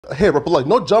Hey, but like,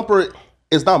 no jumper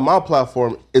is not my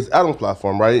platform, it's Adam's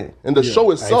platform, right? And the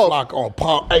show itself. Hey, Flakko on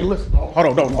pump. Hey, listen.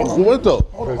 Hold on. What the?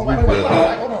 Hold on.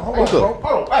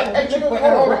 Hey, nigga,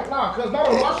 hold on. Nah, cause not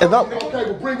on my show.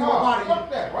 Okay, well, bring him up out of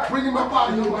here. Bring him up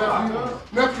out of here,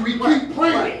 nephew. He keep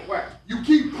playing. You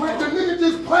keep playing. The nigga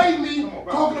just played me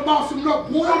talking about some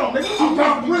nut boy. You're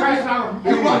right.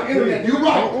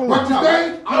 But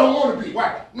today, I don't want to be.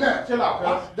 Wack. Now, chill out.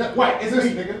 Wack, it's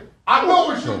me, nigga. I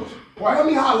know it's you. Let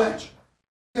me holler at you.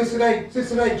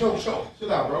 Since it ain't Joe's show.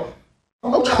 Chill out, bro.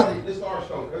 Come on out here. This is our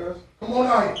show, cuz. Come on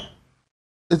out here.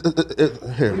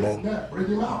 Here, man. Bring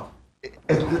him out.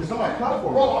 What's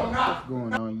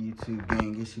going on, YouTube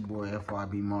gang? It's your boy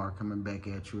FYB Marr coming back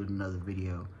at you with another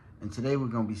video. And today we're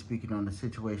gonna be speaking on the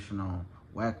situation on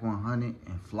Wack 100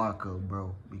 and Flakko,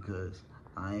 bro. Because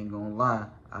I ain't gonna lie,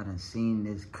 I done seen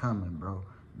this coming, bro.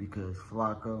 Because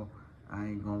Flakko, I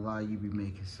ain't gonna lie, you be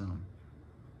making some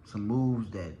moves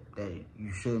that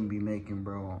you shouldn't be making,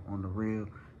 bro, on the real,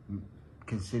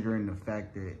 considering the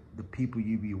fact that the people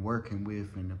you be working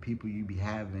with and the people you be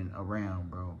having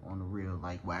around, bro, on the real,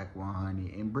 like Wack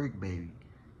 100 and Brick Baby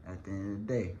at the end of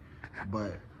the day.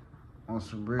 But on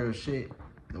some real shit,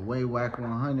 the way Wack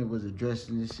 100 was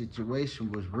addressing this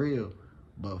situation was real,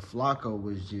 but Flakko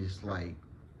was just like,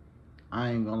 I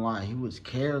ain't gonna lie, he was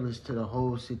careless to the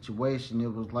whole situation.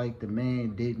 It was like the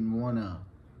man didn't wanna,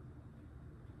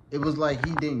 it was like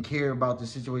he didn't care about the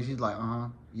situation. He's like,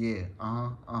 yeah,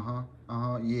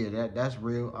 yeah, that's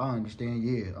real. I understand,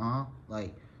 yeah,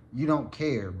 Like, you don't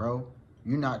care, bro.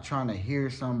 You're not trying to hear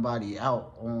somebody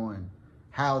out on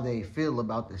how they feel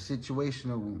about the situation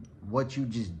of what you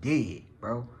just did,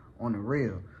 bro, on the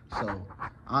real. So,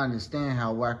 I understand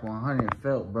how Wack 100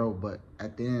 felt, bro, but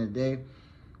at the end of the day,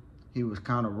 he was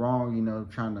kind of wrong, you know,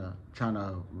 trying to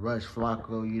rush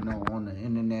Flakko, you know, on the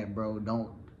internet, bro.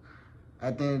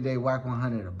 At the end of the day, Wack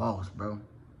 100 a boss, bro.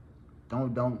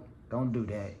 Don't do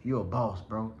that. You a boss,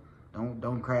 bro.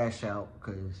 Don't crash out,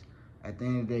 cause at the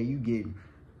end of the day, you getting.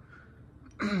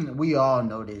 We all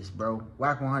know this, bro.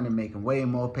 Wack 100 making way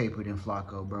more paper than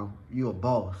Flakko, bro. You a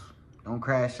boss. Don't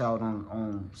crash out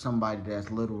on somebody that's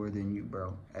littler than you,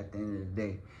 bro. At the end of the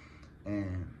day,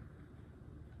 and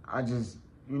I just,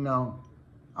 you know,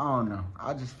 I don't know.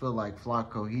 I just feel like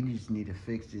Flakko, he just need to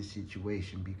fix this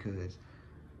situation because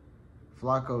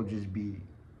Flakko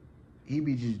he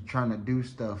be just trying to do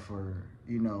stuff for,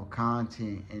 you know,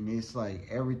 content, and it's like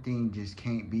everything just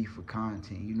can't be for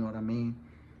content, you know what I mean?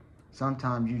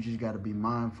 Sometimes you just got to be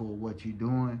mindful of what you're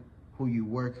doing, who you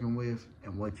working with,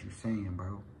 and what you're saying,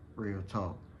 bro. Real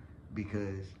talk.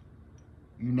 Because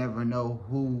you never know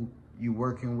who you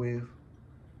working with,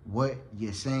 what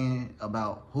you're saying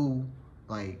about who,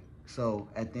 like, so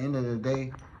at the end of the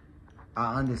day,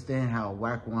 I understand how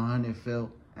Wack 100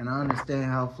 felt. And I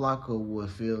understand how Flakko would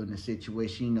feel in the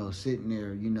situation, you know, sitting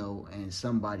there, you know, and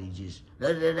somebody just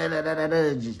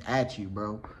at you,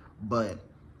 bro. But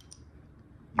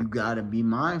you gotta be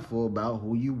mindful about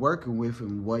who you working with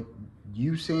and what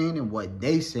you saying and what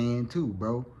they saying too,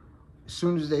 bro. As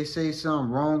soon as they say something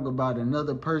wrong about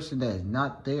another person that's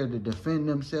not there to defend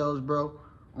themselves, bro,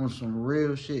 on some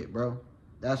real shit, bro,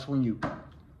 that's when you,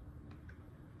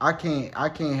 I can't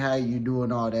have you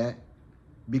doing all that.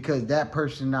 Because that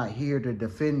person not here to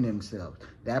defend themselves.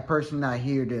 That person not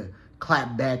here to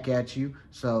clap back at you.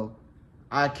 So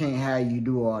I can't have you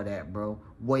do all that, bro.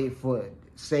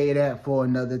 Say that for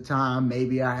another time.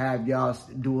 Maybe I have y'all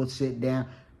do a sit down.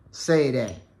 Say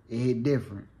that. It hit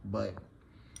different. But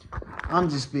I'm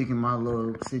just speaking my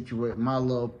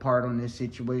little part on this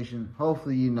situation.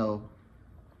 Hopefully, you know,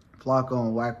 Flakko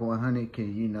and Wack 100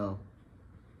 can, you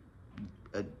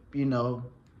know,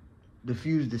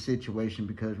 diffuse the situation,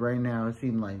 because right now it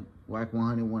seems like Wack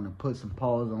 100 want to put some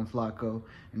pause on Flakko,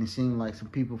 and it seems like some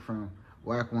people from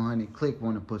Wack 100 clique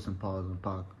want to put some pause on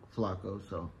Flakko.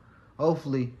 So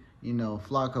hopefully, you know,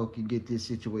 Flakko can get this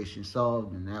situation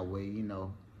solved, and that way, you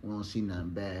know, we don't see nothing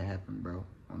bad happen, bro,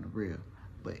 on the real.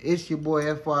 But it's your boy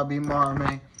FYB Marr,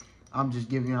 man. I'm just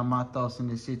giving y'all my thoughts on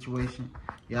this situation.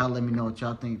 Y'all let me know what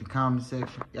y'all think in the comment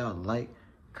section. Y'all like,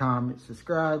 comment,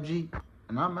 subscribe, G,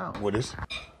 and I'm out. With this.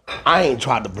 I ain't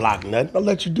tried to block nothing. I'll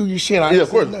let you do your shit. Yeah, of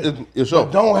course. It's show.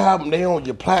 But don't have them there on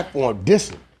your platform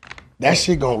dissing. That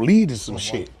shit gonna lead to some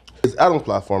shit. It's Adam's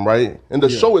platform, right? And the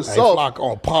show itself. Hey, Flakko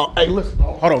on pump. Hey, listen.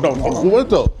 Hold on. What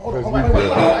the? Hold on.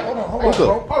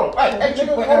 Hey,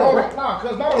 nigga, hold on. Nah,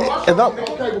 cuz not on my show.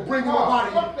 Okay, well, bring him up out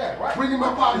of here. Bring him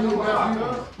up out of here,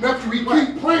 nephew. He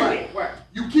keep playing.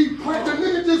 You keep playing. The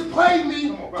nigga just played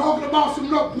me talking about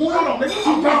some nut boy.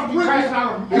 You're right.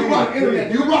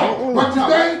 But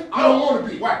today, I don't want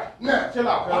to be. Wack. Now, chill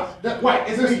out, cuz. Wack,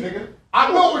 it's me, nigga.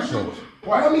 I know it's you.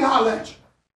 Why? Let me holler at you.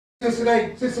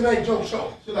 Since it ain't Joe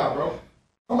show. Chill out, bro.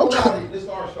 Come on out here. This is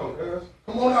our show, cuz.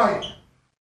 Come on out here.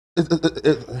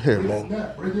 Here,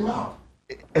 man. Bring him out.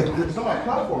 It's on my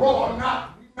platform. Bro, I'm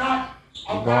not.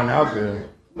 I'm going out there.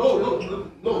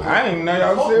 No. I didn't even know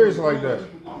y'all serious like that.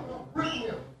 Bring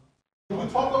him. Can we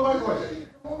talk about that?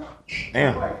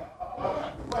 Damn.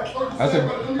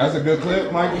 That's a good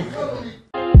clip, Mikey.